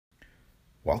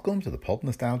Welcome to the Pulp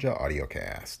Nostalgia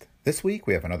Audiocast. This week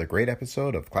we have another great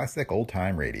episode of classic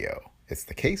old-time radio. It's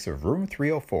the case of Room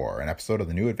 304, an episode of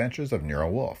the New Adventures of Nero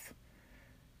Wolfe.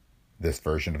 This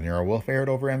version of Nero Wolfe aired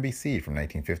over NBC from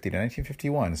 1950 to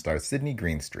 1951 and stars Sidney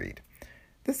Greenstreet.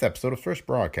 This episode was first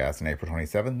broadcast on April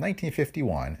 27,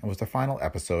 1951, and was the final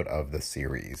episode of the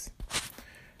series.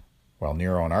 While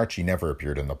Nero and Archie never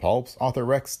appeared in the pulps, author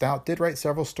Rex Stout did write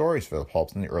several stories for the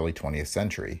pulps in the early 20th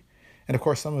century. And of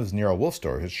course, some of his Nero Wolfe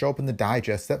stories would show up in the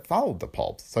digests that followed the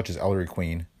pulps, such as Ellery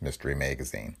Queen Mystery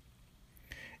Magazine.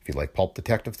 If you like pulp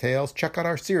detective tales, check out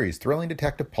our series, Thrilling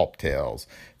Detective Pulp Tales,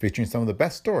 featuring some of the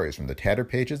best stories from the tattered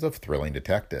pages of Thrilling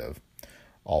Detective.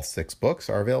 All 6 books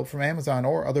are available from Amazon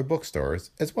or other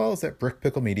bookstores, as well as at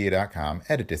brickpicklemedia.com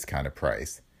at a discounted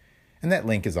price. And that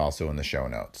link is also in the show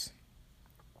notes.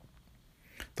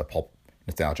 The Pulp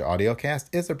Nostalgia Audiocast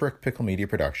is a Brick Pickle Media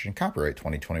production, copyright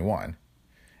 2021.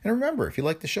 And remember, if you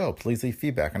like the show, please leave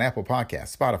feedback on Apple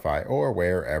Podcasts, Spotify, or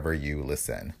wherever you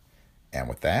listen. And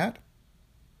with that,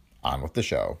 on with the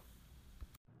show.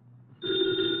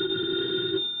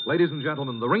 Ladies and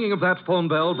gentlemen, the ringing of that phone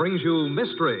bell brings you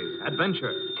mystery,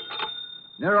 adventure.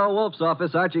 Nero Wolfe's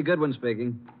office, Archie Goodwin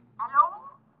speaking. Hello?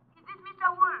 Is this Mr.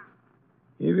 Wolfe?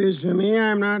 If it's for me,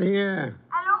 I'm not here.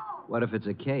 Hello? What if it's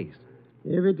a case?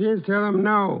 If it is, tell him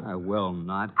no. I will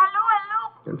not. Hello?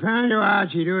 Confound you,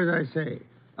 Archie. Do as I say.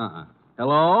 Hello?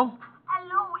 Hello,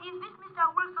 is this Mr.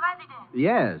 Wolfe's residence?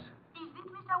 Yes. Is this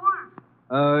Mr. Wolfe?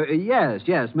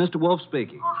 Yes, Mr. Wolfe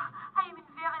speaking. Oh, I am in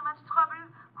very much trouble.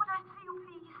 Could I see you,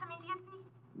 please, immediately?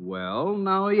 Well,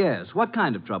 now, yes. What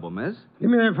kind of trouble, miss?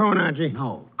 Give me that phone, Archie.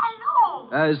 No.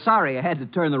 Hello? Sorry, I had to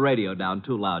turn the radio down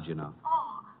too loud, you know.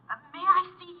 Oh, may I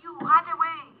see you right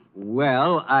away?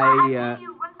 Well, I'll give you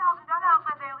 $1,000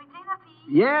 as a retainer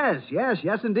fee.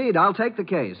 Yes, indeed. I'll take the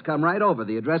case. Come right over.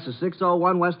 The address is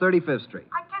 601 West 35th Street.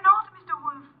 I cannot, Mr.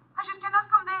 Wolfe. I just cannot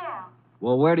come there.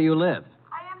 Well, where do you live?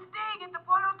 I am staying at the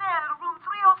Pole Hotel, room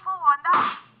 304 on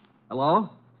that. Hello?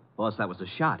 Boss, that was a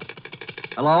shot.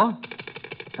 Hello?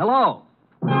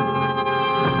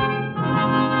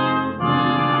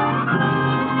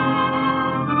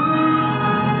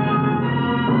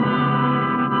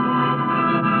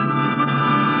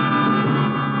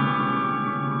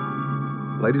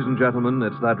 Ladies and gentlemen,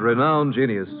 it's that renowned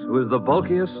genius who is the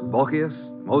bulkiest,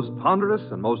 most ponderous,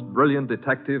 and most brilliant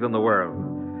detective in the world.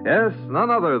 Yes, none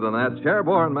other than that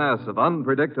chairborne mass of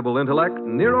unpredictable intellect,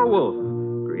 Nero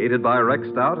Wolfe, created by Rex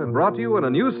Stout and brought to you in a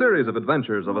new series of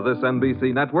adventures over this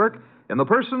NBC network in the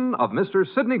person of Mr.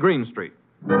 Sidney Greenstreet.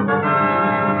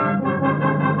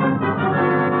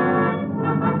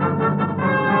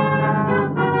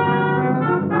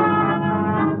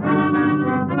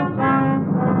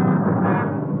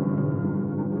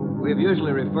 We've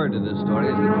usually referred to this story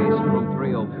as the case of room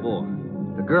 304.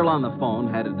 The girl on the phone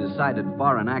had a decided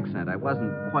foreign accent. I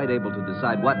wasn't quite able to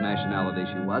decide what nationality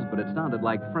she was, but it sounded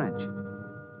like French.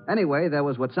 Anyway, there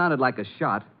was what sounded like a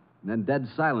shot, and then dead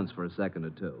silence for a second or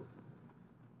two.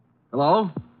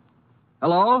 Hello?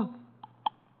 Well,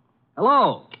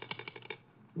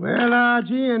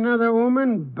 Archie, another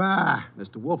woman? Bah.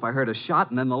 Mr. Wolfe, I heard a shot,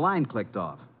 and then the line clicked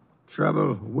off.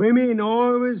 Trouble. Women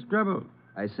always trouble.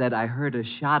 I said I heard a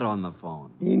shot on the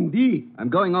phone. Indeed. I'm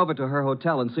going over to her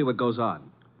hotel and see what goes on.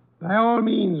 By all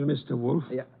means, Mr. Wolfe.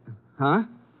 Yeah. Huh?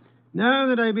 Now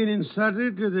that I've been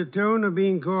insulted to the tone of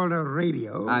being called a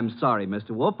radio... I'm sorry,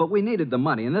 Mr. Wolfe, but we needed the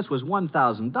money, and this was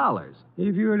 $1,000.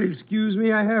 If you'll excuse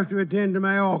me, I have to attend to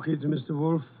my orchids, Mr.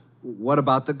 Wolfe. What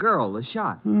about the girl, the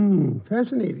shot?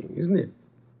 Fascinating, isn't it?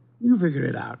 You figure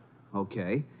it out.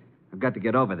 Okay. I've got to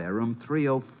get over there. Room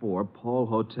 304, Pole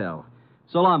Hotel.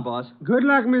 So long, boss. Good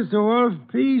luck, Mr. Wolfe.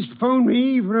 Please phone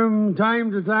me from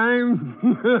time to time.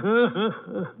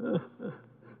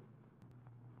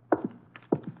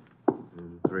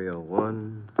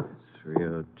 301,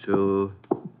 302,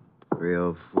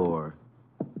 304.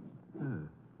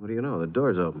 What do you know? The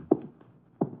door's open.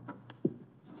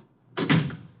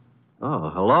 Oh,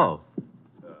 hello.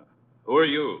 Who are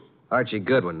you? Archie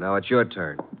Goodwin. Now it's your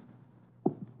turn.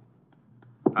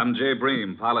 I'm Jay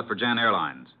Bream, pilot for Jan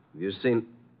Airlines. Have you seen...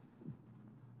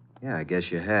 Yeah, I guess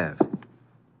you have.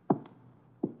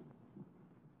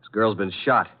 This girl's been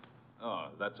shot. Oh,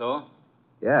 that's all?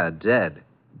 Yeah, dead.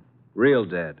 Real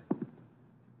dead.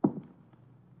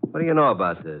 What do you know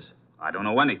about this? I don't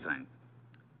know anything.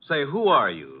 Say, who are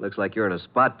you? Looks like you're in a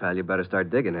spot, pal. You better start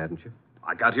digging, hadn't you?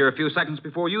 I got here a few seconds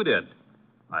before you did.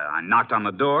 I knocked on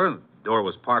the door. The door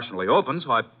was partially open,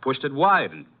 so I pushed it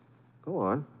wide and... Go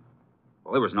on.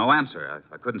 Well, there was no answer.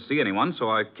 I couldn't see anyone, so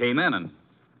I came in and...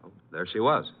 Oh, there she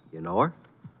was. You know her?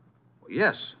 Well,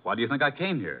 yes. Why do you think I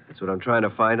came here? That's what I'm trying to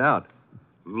find out.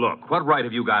 Look, what right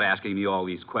have you got asking me all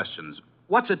these questions?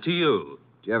 What's it to you?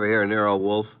 Did you ever hear of Nero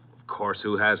Wolfe? Of course,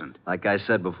 who hasn't? Like I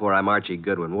said before, I'm Archie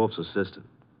Goodwin, Wolfe's assistant.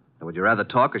 Now, would you rather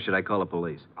talk or should I call the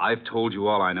police? I've told you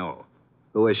all I know.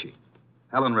 Who is she?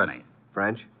 Helen Rennie.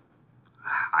 French?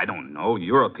 I don't know.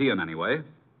 European, anyway.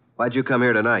 Why'd you come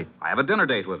here tonight? I have a dinner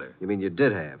date with her. You mean you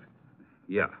did have?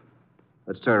 Yeah.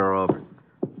 Let's turn her over.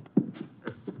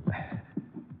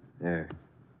 There.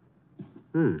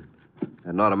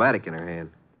 An automatic in her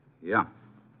hand. Yeah.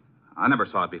 I never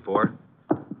saw it before.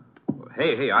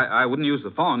 Hey, I wouldn't use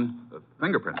the phone. The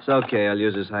fingerprints. It's okay. I'll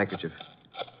use this handkerchief.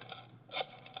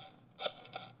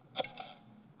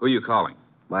 Who are you calling?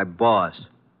 My boss.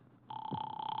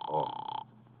 Oh.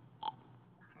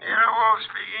 Nero Wolfe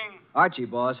speaking. Archie,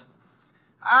 boss.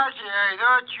 Archie, I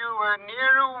thought you were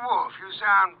Nero Wolfe. You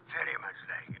sound very much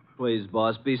like him. Please,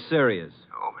 boss, be serious.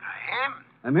 Oh, but I am.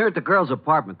 I'm here at the girl's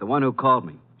apartment, the one who called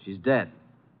me. She's dead.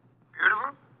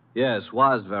 Beautiful? Yes,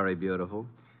 was very beautiful.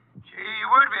 She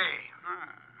would be.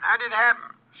 How did it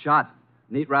happen? Shot.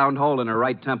 Neat round hole in her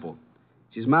right temple.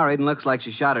 She's married and looks like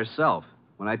she shot herself.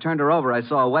 When I turned her over, I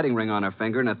saw a wedding ring on her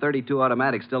finger and a .32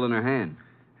 automatic still in her hand.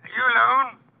 Are you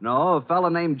alone? No, a fella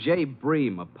named Jay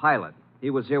Bream, a pilot. He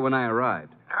was here when I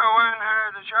arrived. No one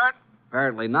heard the shot?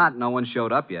 Apparently not. No one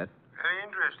showed up yet. Very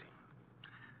interesting.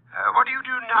 What do you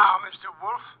do now, Mr.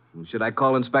 Wolfe? Should I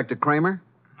call Inspector Kramer?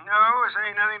 No,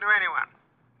 say nothing to anyone.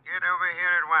 Get over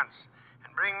here at once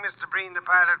and bring Mr. Breen, the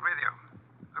pilot, with you.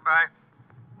 Goodbye.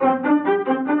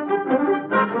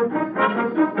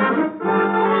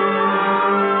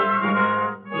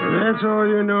 That's all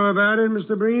you know about it,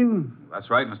 Mr. Breen? That's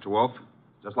right, Mr. Wolfe.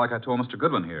 Just like I told Mr.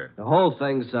 Goodwin here. The whole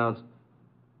thing sounds...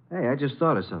 Hey, I just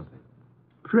thought of something.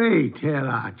 Pray tell,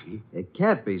 Archie. It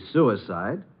can't be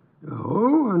suicide.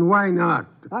 Oh, and why not?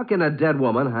 How can a dead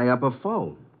woman hang up a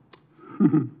phone?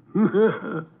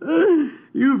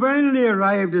 You finally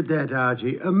arrived at that,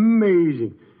 Archie.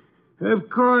 Amazing. Of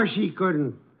course she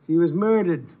couldn't. She was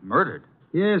murdered. Murdered?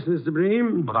 Yes, Mr.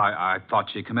 Bream. But I thought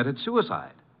she committed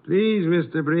suicide. Please,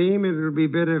 Mr. Bream, it'll be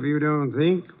better if you don't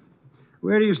think.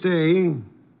 Where do you stay?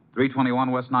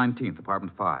 321 West 19th,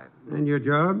 apartment 5. And your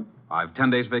job? I've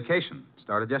 10 days vacation.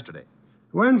 Started yesterday.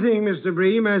 One thing, Mr.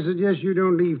 Bream, I suggest you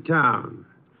don't leave town.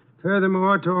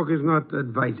 Furthermore, talk is not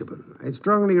advisable. I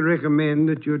strongly recommend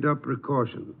that you adopt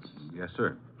precautions. Yes,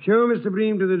 sir. Show Mr.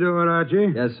 Bream to the door,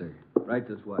 Archie. Yes, sir. Right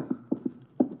this way.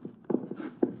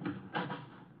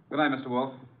 Good night, Mr.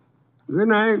 Wolfe. Good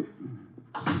night.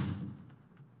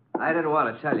 I didn't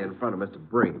want to tell you in front of Mr.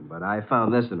 Breen, but I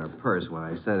found this in her purse when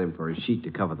I sent him for a sheet to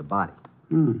cover the body.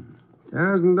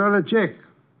 $1,000 check.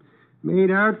 Made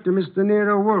out to Mr.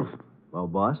 Nero Wolfe. Well,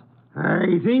 boss?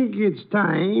 I think it's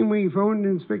time we phoned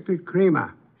Inspector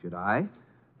Kramer. Should I?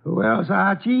 Who else,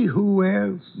 Archie? Who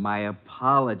else? My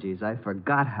apologies. I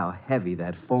forgot how heavy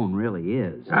that phone really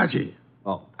is. Archie.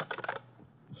 Oh.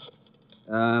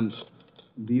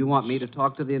 Do you want me to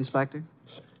talk to the inspector?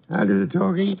 I'll do the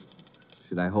talking.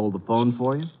 Should I hold the phone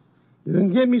for you? You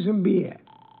can get me some beer.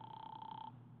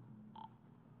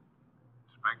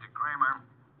 Inspector Kramer.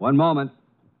 One moment.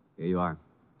 Here you are.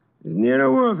 It's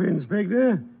Nero Wolfe,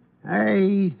 Inspector.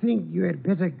 I think you had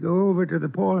better go over to the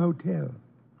Paul Hotel.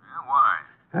 Yeah, why?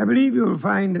 I believe you'll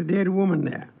find a dead woman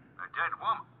there. A dead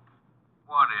woman?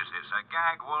 What is this, a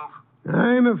gag, Wolf?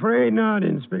 I'm afraid not,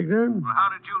 Inspector. Well, how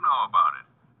did you know about it?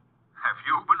 Have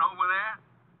you been over there?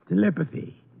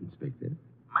 Telepathy, Inspector.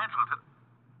 Mental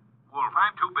Wolf,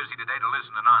 I'm too busy today to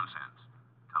listen to nonsense.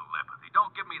 Telepathy.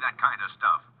 Don't give me that kind of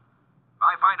stuff. If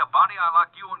I find a body, I'll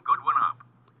lock you and Goodwin up.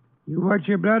 You watch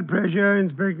your blood pressure,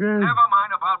 Inspector. Never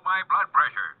mind about my blood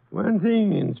pressure. One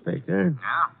thing, Inspector.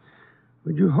 Yeah?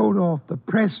 Would you hold off the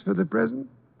press for the present?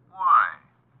 Why?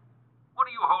 What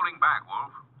are you holding back,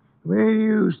 Wolf? Will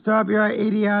you stop your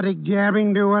idiotic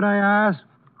jabbing to what I ask?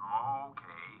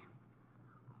 Okay.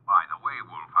 By the way,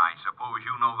 Wolf, I suppose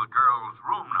you know the girl's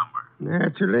room number.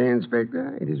 Naturally,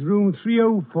 Inspector. It is room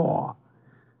 304.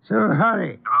 So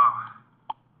hurry.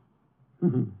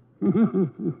 Oh.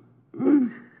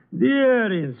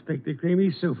 Dear Inspector Kramer,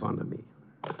 he's so fond of me.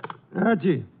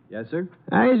 Archie, Yes, sir?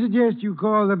 I suggest you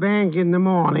call the bank in the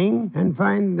morning and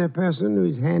find the person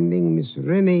who's handling Miss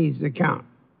Renee's account.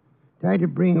 Try to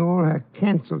bring all her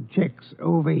canceled checks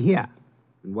over here.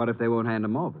 And what if they won't hand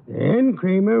them over? Then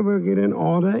Kramer will get an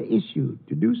order issued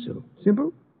to do so.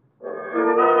 Simple?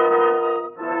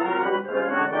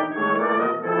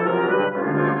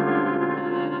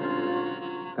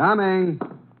 Coming.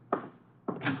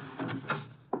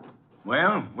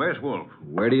 Well, where's Wolf?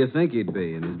 Where do you think he'd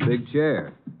be? In his big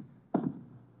chair.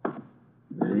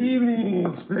 Good evening,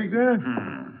 Inspector.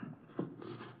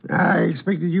 I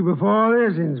expected you before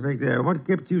this, Inspector. What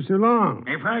kept you so long?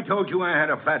 If I told you I had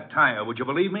a flat tire, would you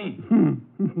believe me?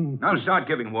 Now start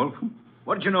giving, Wolf.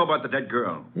 What did you know about the dead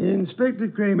girl? Inspector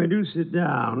Kramer, do sit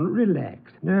down.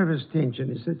 Relax. Nervous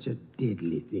tension is such a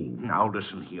deadly thing. Now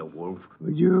listen here, Wolf.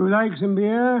 Would you like some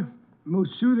beer?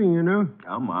 Most soothing, you know.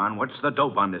 Come on, what's the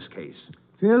dope on this case?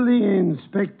 Fill the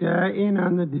inspector in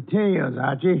on the details,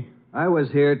 Archie. I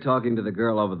was here talking to the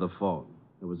girl over the phone.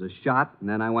 There was a shot, and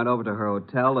then I went over to her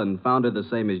hotel and found her the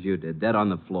same as you did, dead on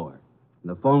the floor. And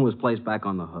the phone was placed back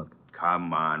on the hook.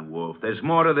 Come on, Wolf. There's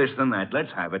more to this than that.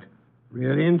 Let's have it.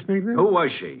 Really, Inspector? Who was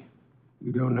she?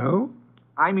 You don't know?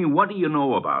 I mean, what do you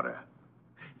know about her?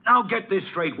 Now get this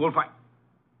straight, Wolf.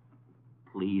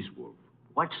 Please, Wolf.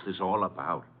 What's this all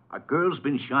about? A girl's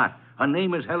been shot. Her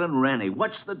name is Helen Rennie.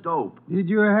 What's the dope? Did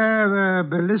you have a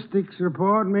ballistics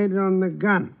report made on the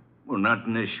gun? Well, not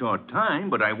in this short time,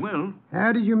 but I will.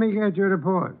 How did you make out your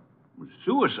report?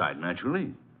 Suicide,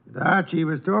 naturally. But Archie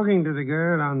was talking to the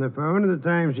girl on the phone at the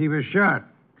time she was shot.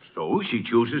 So she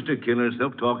chooses to kill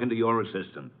herself talking to your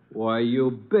assistant. Why,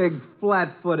 you big,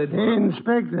 flat-footed...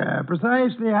 Inspector,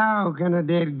 precisely how can a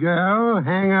dead girl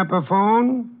hang up a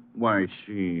phone? Why,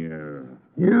 she,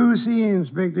 You see,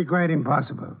 Inspector, quite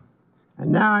impossible.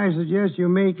 And now I suggest you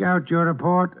make out your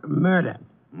report murder.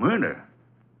 Murder?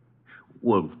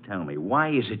 Wolf, tell me, why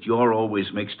is it you're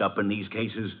always mixed up in these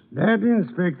cases? That,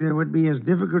 Inspector, would be as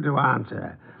difficult to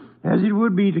answer as it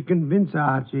would be to convince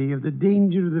Archie of the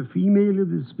danger of the female of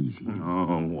the species.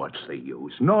 Oh, what's the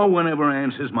use? No one ever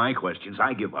answers my questions.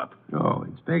 I give up. Oh,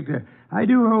 Inspector, I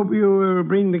do hope you will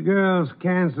bring the girls'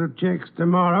 canceled checks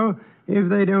tomorrow if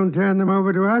they don't turn them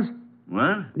over to us.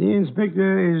 What? The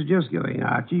inspector is just going,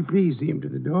 Archie. Please see him to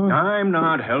the door. I'm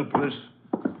not helpless.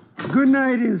 Good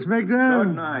night, Inspector.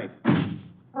 Good night.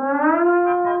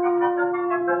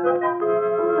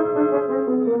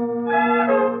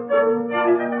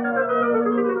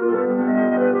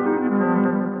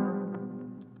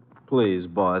 Please,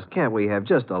 boss, can't we have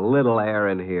just a little air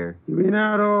in here? You've been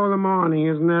out all the morning.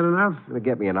 Isn't that enough? Gonna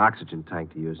get me an oxygen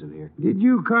tank to use in here. Did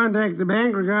you contact the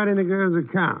bank regarding the girl's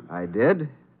account? I did.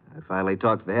 I finally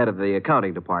talked to the head of the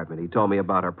accounting department. He told me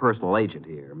about our personal agent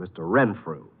here, Mr.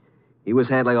 Renfrew. He was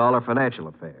handling all our financial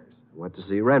affairs. I went to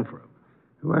see Renfrew.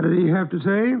 What did he have to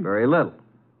say? Very little.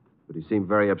 But he seemed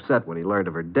very upset when he learned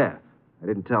of her death. I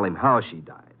didn't tell him how she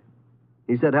died.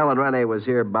 He said Helen Rennie was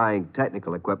here buying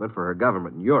technical equipment for her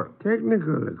government in Europe.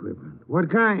 Technical equipment? What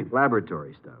kind?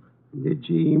 Laboratory stuff. Did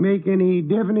she make any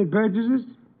definite purchases?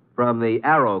 From the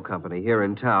Arrow Company here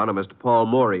in town, and Mr. Paul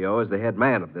Morio is the head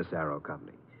man of this Arrow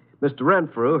Company. Mr.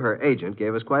 Renfrew, her agent,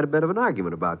 gave us quite a bit of an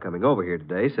argument about coming over here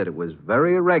today, said it was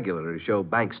very irregular to show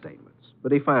bank statements.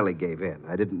 But he finally gave in.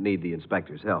 I didn't need the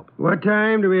inspector's help. What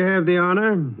time do we have the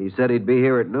honor? He said he'd be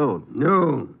here at noon.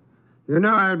 No. You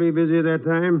know I'll be busy at that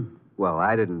time. Well,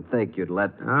 I didn't think you'd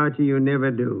let... Archie, you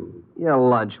never do. Your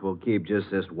lunch will keep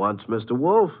just this once, Mr.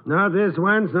 Wolfe. Not this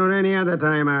once, nor any other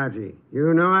time, Archie.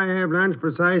 You know I have lunch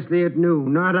precisely at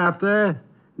noon. Not after,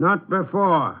 not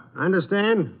before.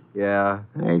 Understand? Yeah.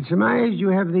 I surmise you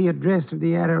have the address of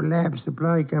the Arrow Lab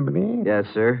Supply Company. Yes,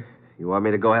 sir. You want me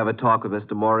to go have a talk with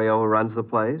Mr. Morio, who runs the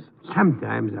place?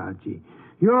 Sometimes, Archie.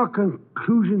 Your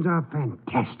conclusions are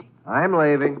fantastic. I'm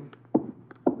leaving.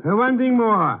 One thing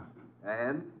more.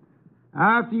 And?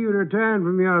 After you return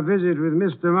from your visit with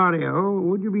Mr. Morio,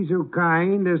 would you be so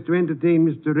kind as to entertain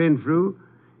Mr. Renfrew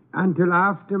until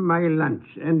after my lunch?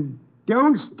 And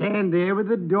don't stand there with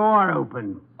the door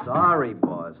open. Sorry,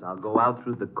 boss. I'll go out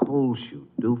through the coal chute.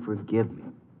 Do forgive me.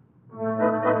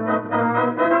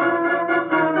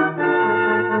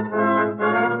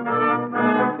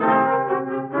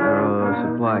 Nero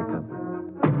Supply Company.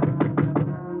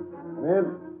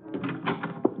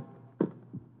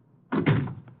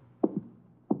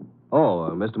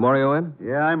 Oh, Mr. Morio in?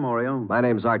 Yeah, I'm Morio. My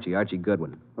name's Archie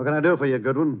Goodwin. What can I do for you,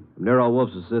 Goodwin? I'm Nero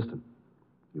Wolfe's assistant.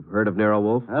 You've heard of Nero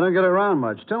Wolfe? I don't get around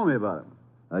much. Tell me about him.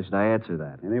 How should I answer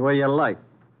that? Any way you like.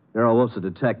 Nero Wolfe's a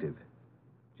detective.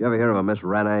 Did you ever hear of a Miss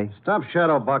Rennie? Stop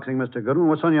shadowboxing, Mr. Goodwin.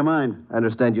 What's on your mind? I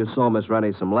understand you sold Miss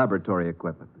Rennie some laboratory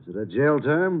equipment. Is it a jail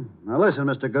term? Now, listen,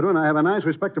 Mr. Goodwin, I have a nice,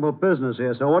 respectable business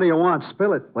here, so what do you want?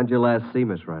 Spill it. When'd you last see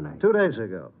Miss Rennie? 2 days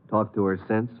ago. Talked to her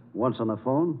since? Once on the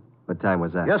phone. What time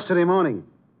was that? Yesterday morning.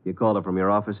 You called her from your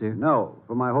office here? No,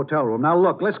 from my hotel room. Now,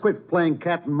 look, let's quit playing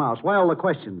cat and mouse. Why all the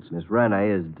questions? Miss Rennie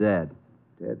is dead.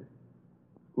 Dead?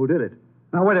 Who did it?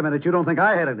 Now, wait a minute. You don't think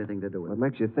I had anything to do with it? What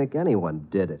makes you think anyone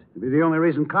did it? It'd be the only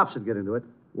reason cops would get into it.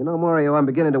 You know, Morio, I'm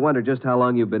beginning to wonder just how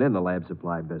long you've been in the lab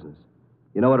supply business.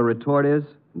 You know what a retort is?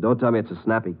 And don't tell me it's a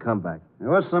snappy comeback.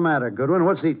 Now, what's the matter, Goodwin?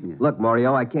 What's eating you? Look,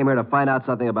 Morio, I came here to find out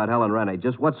something about Helen Rennie.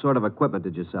 Just what sort of equipment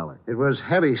did you sell her? It was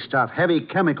heavy stuff, heavy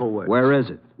chemical work. Where is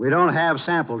it? We don't have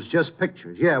samples, just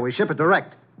pictures. Yeah, we ship it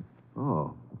direct.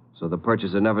 Oh, so the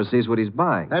purchaser never sees what he's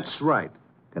buying. That's right.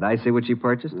 Could I see what she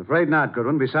purchased? I'm afraid not,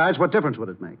 Goodwin. Besides, what difference would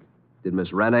it make? Did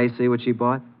Miss Rennie see what she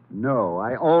bought? No,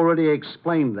 I already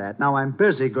explained that. Now, I'm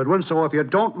busy, Goodwin, so if you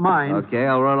don't mind... Okay,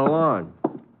 I'll run along.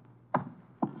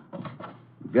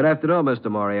 Good afternoon,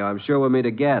 Mr. Morio. I'm sure we'll meet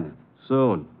again.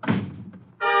 Soon.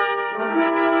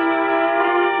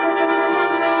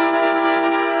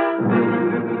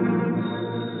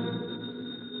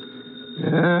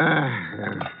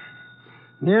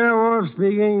 Nero Wolfe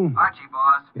speaking. Archie,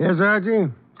 boss. Yes,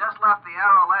 Archie? Just left the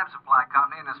Arrow Lab Supply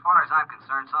Company, and as far as I'm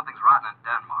concerned, something's rotten in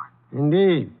Denmark.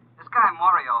 Indeed. This guy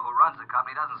Morio, who runs the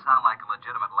company, doesn't sound like a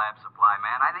legitimate lab supply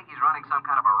man. I think he's running some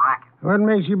kind of a racket. What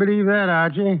makes you believe that,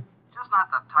 Archie? Just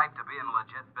not the type to be in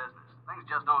legit business. Things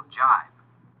just don't jive.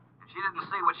 And she didn't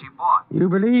see what she bought. You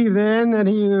believe, then, that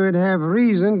he would have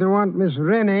reason to want Miss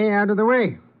Rennie out of the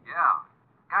way? Yeah.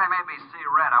 Guy made me see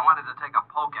red. I wanted to take a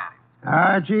poke at him.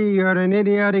 Archie, you're an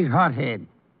idiotic hothead.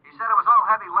 He said it was all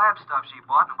heavy lab stuff she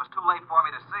bought, and it was too late for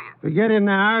me to see it. Forget it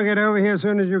now. Get over here as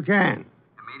soon as you can.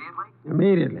 Immediately?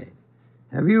 Immediately.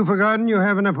 Have you forgotten you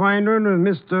have an appointment with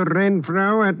Mr.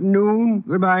 Renfro at noon?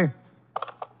 Goodbye.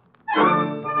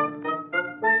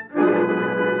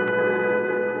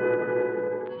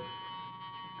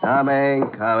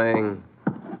 Coming.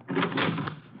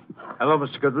 Hello,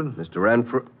 Mr. Goodwin. Mr.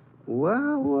 Renfrew.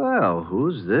 Well,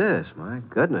 who's this? My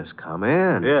goodness, come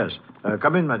in. Yes.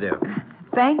 Come in, my dear.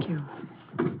 Thank you.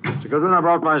 Mr. Goodwin, I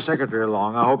brought my secretary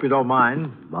along. I hope you don't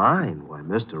mind. Mine? Why,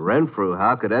 Mr. Renfrew,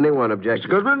 how could anyone object? Mr.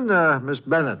 Goodwin, Miss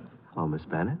Bennett. Hello, Miss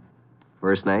Bennett.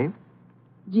 First name?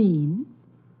 Jean,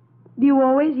 do you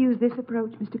always use this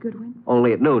approach, Mr. Goodwin?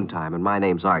 Only at noontime, and my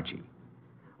name's Archie.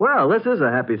 Well, this is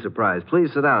a happy surprise.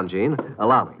 Please sit down, Jean.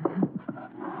 Allow me.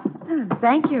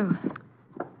 Thank you.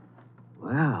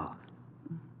 Well.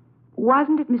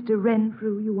 Wasn't it Mr.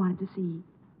 Renfrew you wanted to see?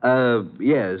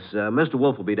 Yes. Mr.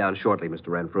 Wolfe will be down shortly, Mr.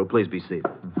 Renfrew. Please be seated.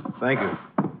 Thank you.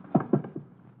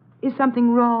 Is something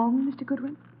wrong, Mr.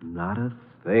 Goodwin? Not a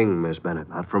thing, Miss Bennett.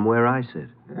 Not from where I sit.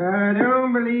 I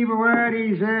don't believe a word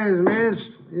he says, miss.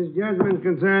 His judgment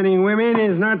concerning women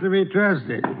is not to be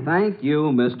trusted. Thank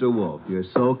you, Mr. Wolfe. You're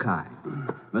so kind.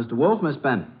 Mr. Wolfe, Miss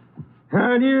Bennett.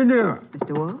 How do you do?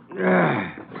 Mr. Wolfe?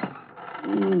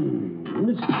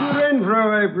 Mr.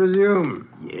 Renfro, I presume.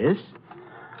 Yes?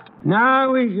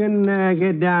 Now we can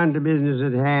get down to business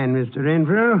at hand, Mr.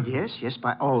 Renfro. Yes,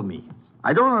 by all means.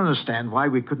 I don't understand why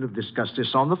we couldn't have discussed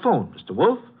this on the phone, Mr.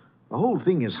 Wolfe. The whole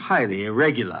thing is highly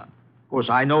irregular. Of course,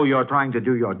 I know you're trying to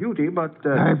do your duty, but...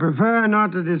 I prefer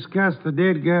not to discuss the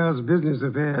dead girl's business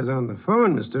affairs on the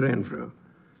phone, Mr. Renfro.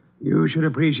 You should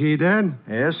appreciate that.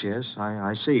 Yes,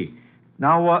 I see.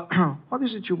 Now, what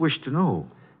is it you wish to know?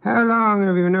 How long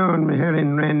have you known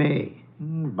Helen Rennie?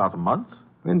 About a month.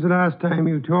 When's the last time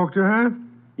you talked to her?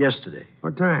 Yesterday.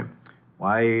 What time?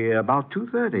 Why, about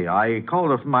 2:30. I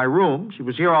called her from my room. She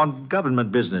was here on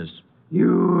government business.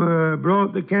 You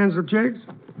brought the canceled checks?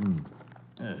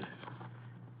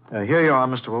 Here you are,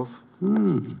 Mr. Wolfe.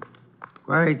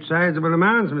 Quite sizable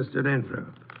amounts, Mr. Renfro.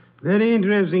 Very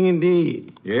interesting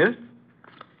indeed. Yes?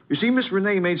 You see, Miss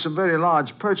Renee made some very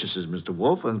large purchases, Mr.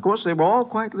 Wolfe, and of course they were all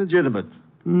quite legitimate.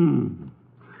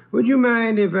 Would you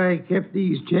mind if I kept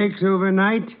these checks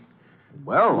overnight?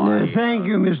 Well, Thank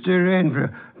you, Mr. Renfro.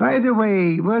 By the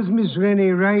way, was Miss Rennie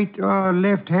right or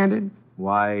left-handed?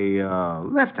 Why,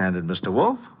 left-handed, Mr.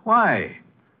 Wolfe. Why?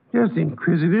 Just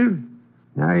inquisitive.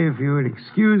 Now, if you would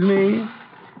excuse me,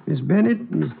 Miss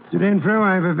Bennett, Mr. Renfro,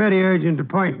 I have a very urgent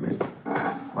appointment.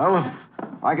 Well,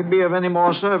 if I can be of any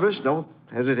more service, don't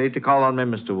hesitate to call on me,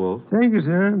 Mr. Wolfe. Thank you,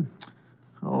 sir.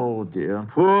 Oh, dear.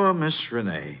 Poor Miss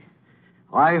Renee.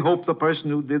 I hope the person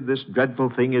who did this dreadful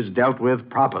thing is dealt with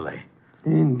properly.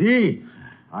 Indeed.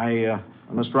 I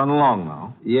must run along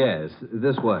now. Yes,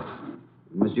 this way.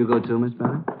 Must you go too, Miss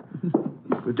Bennett?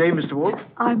 Good day, Mr. Wolfe.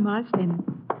 I must, and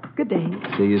good day.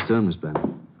 See you soon, Miss Bennett.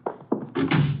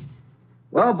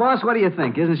 Well, boss, what do you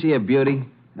think? Isn't she a beauty?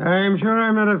 I'm sure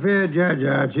I'm not a fair judge,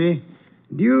 Archie.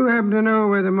 Do you happen to know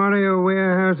where the Morio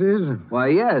warehouse is? Why,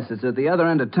 yes, it's at the other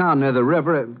end of town near the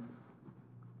river.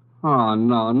 Oh,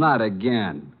 no, not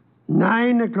again.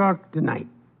 9 o'clock tonight.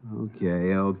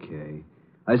 Okay.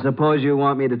 I suppose you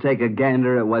want me to take a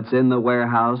gander at what's in the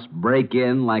warehouse, break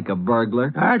in like a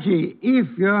burglar? Archie,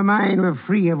 if your mind were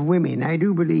free of women, I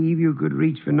do believe you could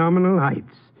reach phenomenal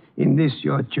heights in this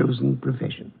your chosen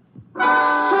profession.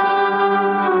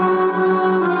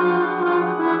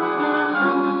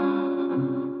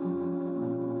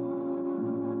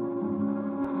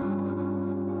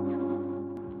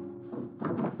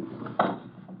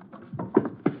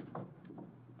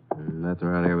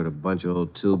 bunch of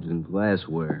old tubes and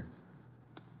glassware.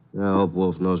 I hope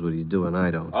Wolf knows what he's doing.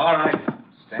 I don't. All right.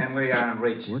 Stand where you are and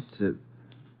reach. What the...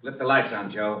 Flip the lights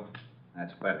on, Joe.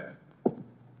 That's better.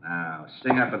 Now,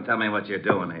 sing up and tell me what you're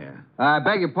doing here. I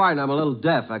beg your pardon. I'm a little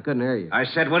deaf. I couldn't hear you. I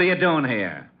said, what are you doing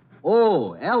here?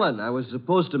 Oh, Ellen. I was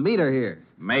supposed to meet her here.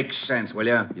 Make sense, will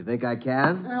you? You think I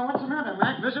can? What's the matter,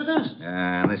 Mac? Visitors?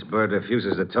 And this bird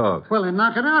refuses to talk. Well, then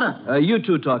knock it out. You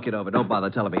two talk it over. Don't bother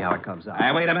telling me how it comes out.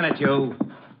 Hey, wait a minute, you.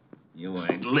 You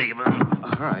ain't leaving.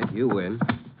 All right, you win.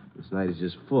 This night is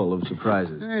just full of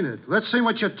surprises. Ain't it? Let's see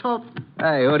what you're talking.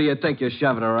 Hey, who do you think you're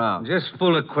shoving around? Just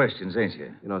full of questions, ain't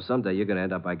you? You know, someday you're going to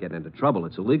end up by getting into trouble.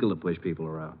 It's illegal to push people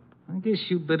around. I guess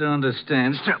you better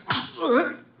understand. Hey,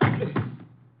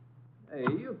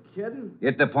 are you kidding?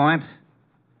 Get the point?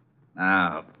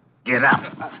 Now, get up.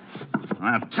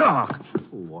 Now, talk.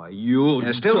 Why, you...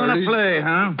 You still want to play,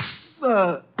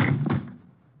 huh?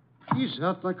 He's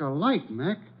out like a light,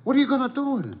 Mac. What are you going to do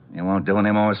with him? You won't do any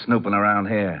more snooping around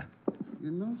here. You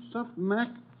know something, Mac?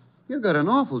 You got an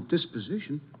awful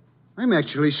disposition. I'm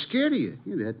actually scared of you.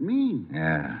 You're that mean.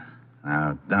 Yeah.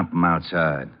 Now, dump him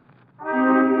outside.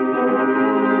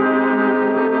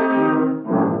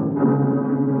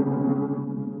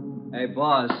 Hey,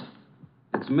 boss.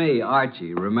 It's me,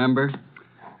 Archie, remember?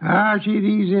 Archie,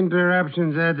 these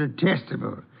interruptions are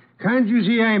detestable. Can't you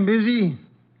see I'm busy?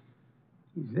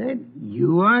 Is that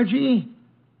you, Archie?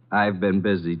 I've been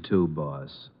busy, too,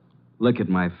 boss. Look at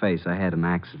my face. I had an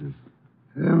accident.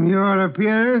 From your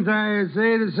appearance, I'd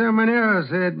say that someone else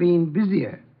had been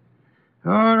busier.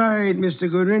 All right, Mr.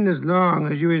 Goodwin, as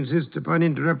long as you insist upon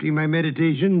interrupting my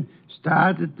meditation,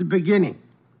 start at the beginning.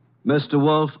 Mr.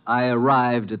 Wolfe, I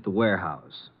arrived at the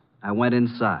warehouse. I went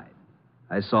inside.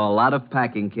 I saw a lot of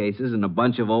packing cases and a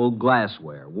bunch of old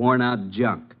glassware, worn-out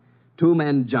junk. 2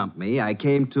 men jumped me. I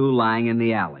came to lying in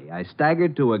the alley. I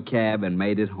staggered to a cab and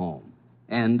made it home.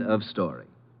 End of story.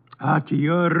 Archie,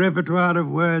 your repertoire of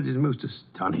words is most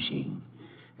astonishing.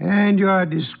 And your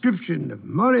description of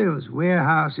Morio's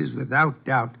warehouse is without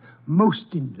doubt most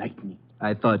enlightening.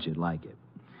 I thought you'd like it.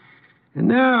 And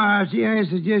now, Archie, I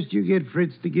suggest you get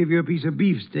Fritz to give you a piece of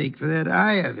beefsteak for that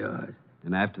eye of yours.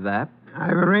 And after that?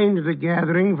 I've arranged a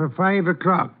gathering for 5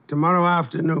 o'clock tomorrow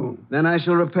afternoon. Then I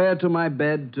shall repair to my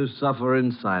bed to suffer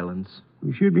in silence.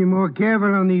 You should be more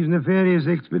careful on these nefarious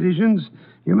expeditions.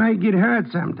 You might get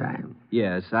hurt sometime.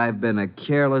 Yes, I've been a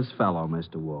careless fellow,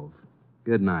 Mr. Wolfe.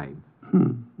 Good night.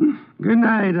 Good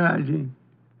night, Archie.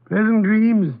 Pleasant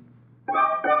dreams.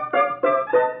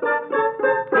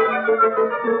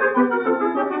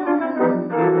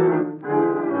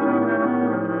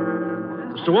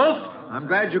 Mr. Wolfe, I'm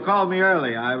glad you called me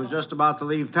early. I was just about to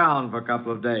leave town for a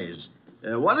couple of days.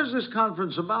 What is this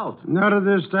conference about? Not at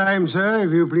this time, sir,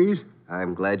 if you please.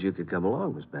 I'm glad you could come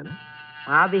along, Miss Bennett.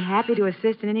 I'll be happy to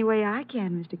assist in any way I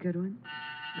can, Mr. Goodwin.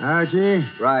 Archie?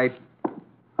 Right.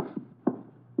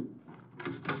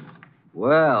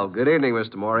 Well, good evening,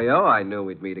 Mr. Morio. I knew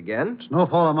we'd meet again. It's no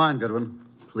fault of mine, Goodwin.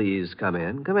 Please come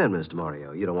in. Come in, Mr.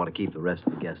 Morio. You don't want to keep the rest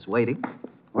of the guests waiting.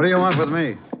 What do you want with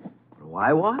me?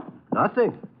 Why, what?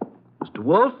 Nothing. Mr.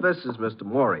 Wolfe, this is Mr.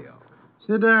 Morio.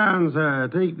 Sit down, sir.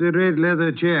 Take the red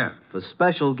leather chair. For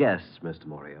special guests, Mr.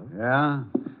 Morio. Yeah?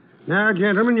 Now,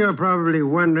 gentlemen, you're probably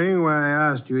wondering why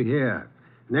I asked you here.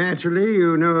 Naturally,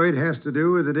 you know it has to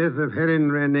do with the death of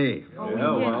Helen Renee.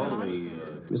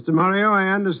 Mr. Morio,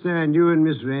 I understand you and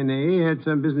Miss Renee had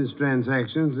some business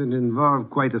transactions that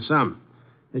involved quite a sum.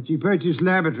 That she purchased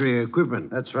laboratory equipment.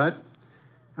 That's right.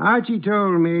 Archie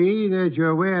told me that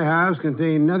your warehouse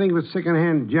contained nothing but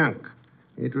second-hand junk.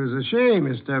 It was a shame,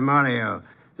 Mr. Morio,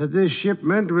 that this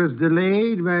shipment was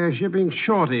delayed by a shipping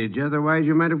shortage. Otherwise,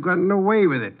 you might have gotten away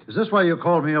with it. Is this why you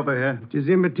called me over here? It is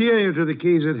immaterial to the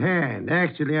case at hand.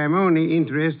 Actually, I'm only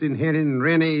interested in Helen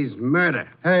Renee's murder.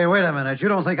 Hey, wait a minute. You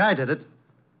don't think I did it?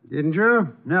 Didn't you?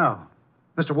 No.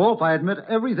 Mr. Wolfe, I admit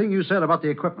everything you said about the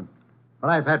equipment. But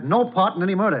I've had no part in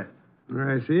any murder.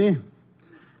 I see.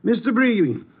 Mr.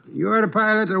 Breen, you're a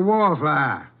pilot of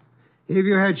Wallflower. If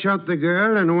you had shot the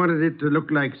girl and wanted it to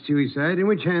look like suicide, in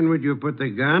which hand would you put the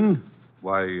gun?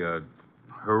 Why,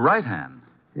 her right hand.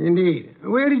 Indeed.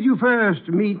 Where did you first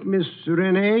meet Miss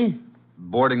Renee?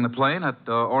 Boarding the plane at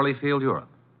Orly Field, Europe.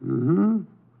 Mm-hmm.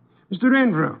 Mr.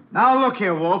 Renfrew. Now, look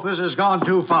here, Wolf. This has gone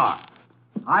too far.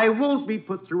 I won't be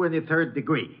put through any third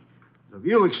degree. If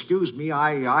you'll excuse me,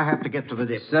 I have to get to the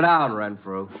dip. Sit down,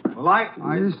 Renfrew. Well, I...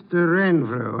 Mr.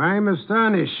 Renfrew, I'm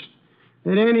astonished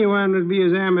that anyone would be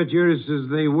as amateurish as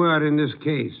they were in this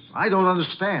case. I don't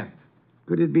understand.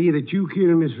 Could it be that you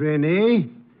killed Miss Renee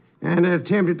and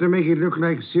attempted to make it look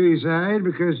like suicide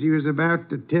because she was about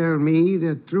to tell me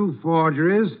that through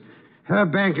forgeries Her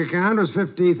bank account was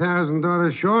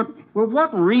 $50,000 short. Well,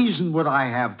 what reason would I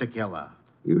have to kill her?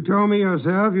 You told me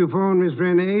yourself you phoned Miss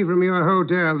Renee from your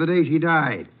hotel the day she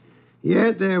died.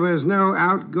 Yet there was no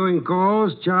outgoing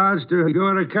calls charged to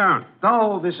your account.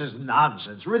 Oh, this is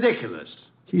nonsense. Ridiculous.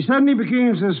 She suddenly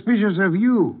became suspicious of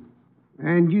you.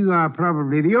 And you are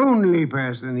probably the only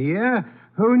person here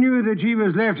who knew that she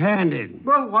was left-handed.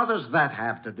 Well, what does that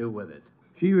have to do with it?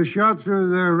 She was shot through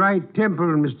the right temple,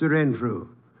 Mr. Renfrew,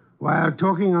 while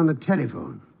talking on the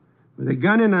telephone. With a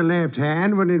gun in her left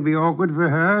hand, wouldn't it be awkward for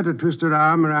her to twist her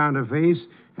arm around her face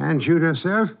and shoot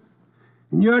herself?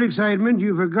 In your excitement,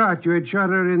 you forgot you had shot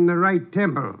her in the right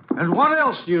temple. And what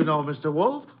else do you know, Mr.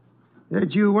 Wolfe?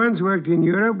 That you once worked in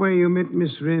Europe where you met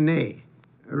Miss Renee,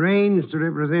 arranged to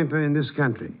represent her in this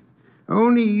country.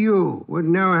 Only you would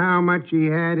know how much she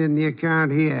had in the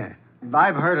account here.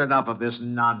 I've heard enough of this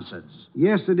nonsense.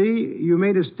 Yesterday, you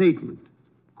made a statement.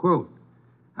 Quote,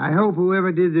 I hope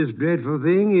whoever did this dreadful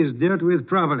thing is dealt with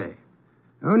properly.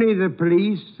 Only the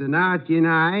police and Archie and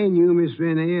I knew Miss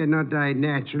Renee had not died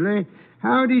naturally.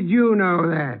 How did you know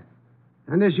that?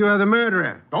 Unless you are the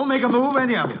murderer. Don't make a move,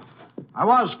 any of you. I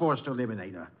was forced to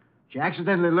eliminate her. She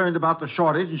accidentally learned about the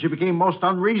shortage, and she became most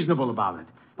unreasonable about it.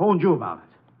 Phoned you about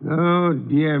it. Oh,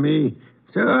 dear me.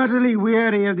 So utterly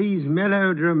weary of these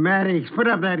melodramatics. Put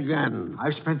up that gun.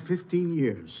 I've spent 15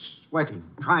 years sweating,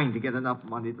 trying to get enough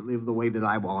money to live the way that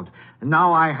I want. And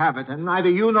now I have it, and neither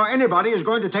you nor anybody is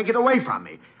going to take it away from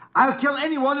me. I'll kill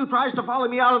anyone who tries to follow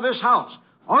me out of this house.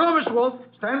 Oh, no, Miss Wolfe.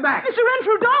 Stand back. Mr.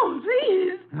 Renfrew, don't,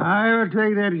 please. I will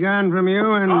take that gun from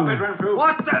you and... Stop it, Renfrew.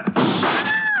 What the...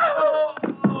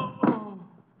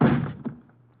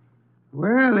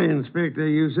 Well, Inspector,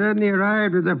 you certainly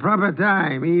arrived at the proper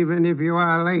time, even if you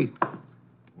are late.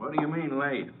 What do you mean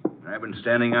late? I've been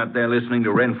standing out there listening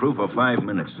to Renfrew for 5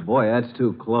 minutes. Boy, that's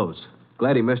too close.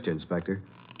 Glad he missed you, Inspector.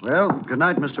 Well, good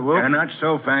night, Mr. Wolfe. Not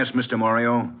so fast, Mr.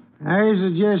 Morio. I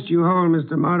suggest you hold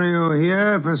Mr. Morio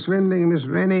here for swindling Miss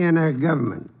Rennie and her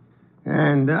government.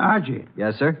 And, Archie,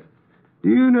 Yes, sir? do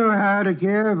you know how to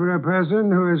care for a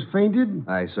person who has fainted?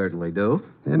 I certainly do.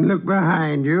 Then look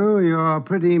behind you. Your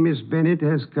pretty Miss Bennett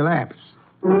has collapsed.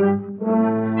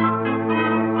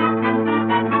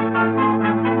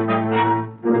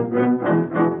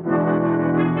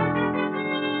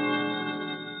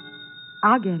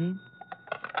 I'll get it.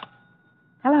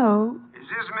 Hello? Is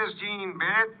this Miss Jean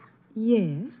Bennett?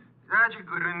 Yes? Is Archie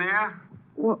Goodwin there?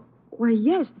 Well,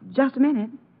 yes. Just a minute.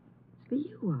 It's for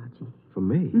you, Archie. For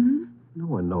me? Mm-hmm. No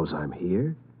one knows I'm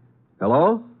here.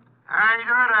 Hello? I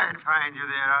thought I'd find you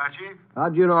there, Archie.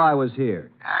 How'd you know I was here?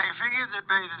 I figured that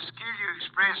by the skill you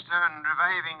expressed on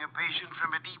reviving a patient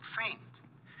from a deep faint.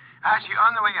 Archie,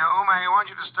 on the way home, I want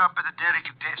you to stop at the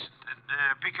delicatessen and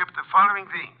pick up the following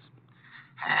things.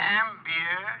 Ham,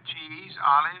 beer, cheese,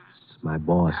 olives. My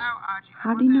boss. Now, Archie,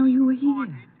 How do you know you were here?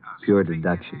 Pure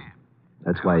deduction.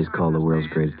 That's why he's called the world's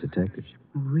greatest detective.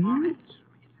 Really?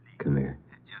 Come here.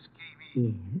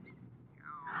 Yes.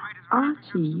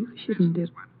 Archie, you shouldn't have...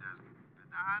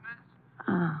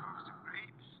 Ah.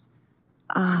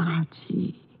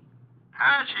 Archie.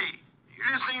 Archie, you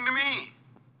listening to me?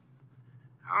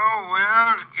 Oh,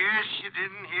 well, guess you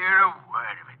didn't hear a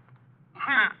word of it.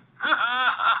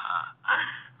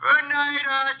 Good night,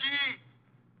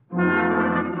 Archie.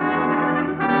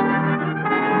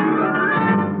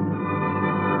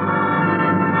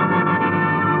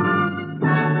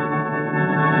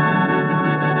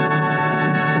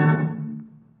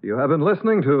 You have been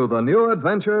listening to The New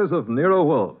Adventures of Nero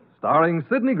Wolfe, starring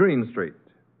Sidney Greenstreet.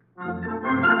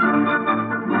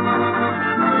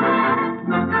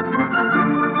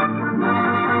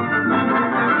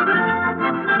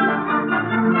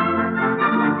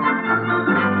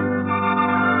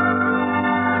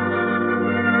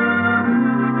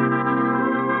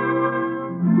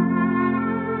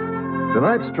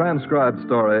 Tonight's transcribed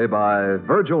story by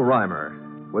Virgil Reimer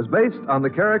was based on the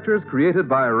characters created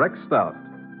by Rex Stout.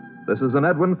 This is an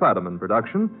Edwin Fadiman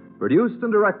production, produced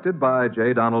and directed by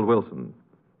J. Donald Wilson.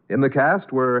 In the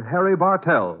cast were Harry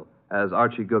Bartell as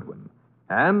Archie Goodwin,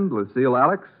 and Lucille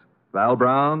Alex, Val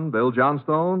Brown, Bill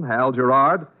Johnstone, Hal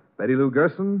Gerard, Betty Lou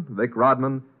Gerson, Vic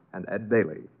Rodman, and Ed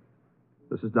Daly.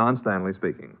 This is Don Stanley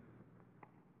speaking.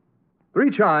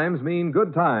 3 chimes mean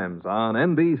good times on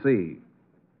NBC.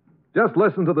 Just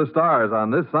listen to the stars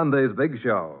on this Sunday's big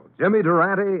show. Jimmy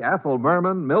Durante, Ethel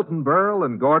Merman, Milton Berle,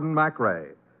 and Gordon MacRae.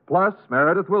 Plus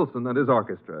Meredith Wilson and his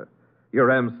orchestra. Your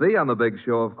MC on the big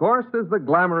show, of course, is the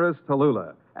glamorous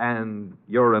Tallulah, and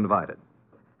you're invited.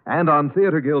 And on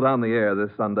Theater Guild on the Air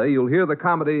this Sunday, you'll hear the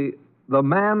comedy The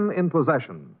Man in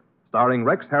Possession, starring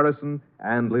Rex Harrison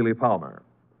and Lily Palmer.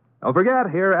 Don't forget,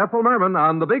 hear Ethel Merman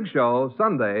on The Big Show,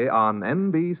 Sunday on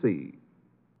NBC.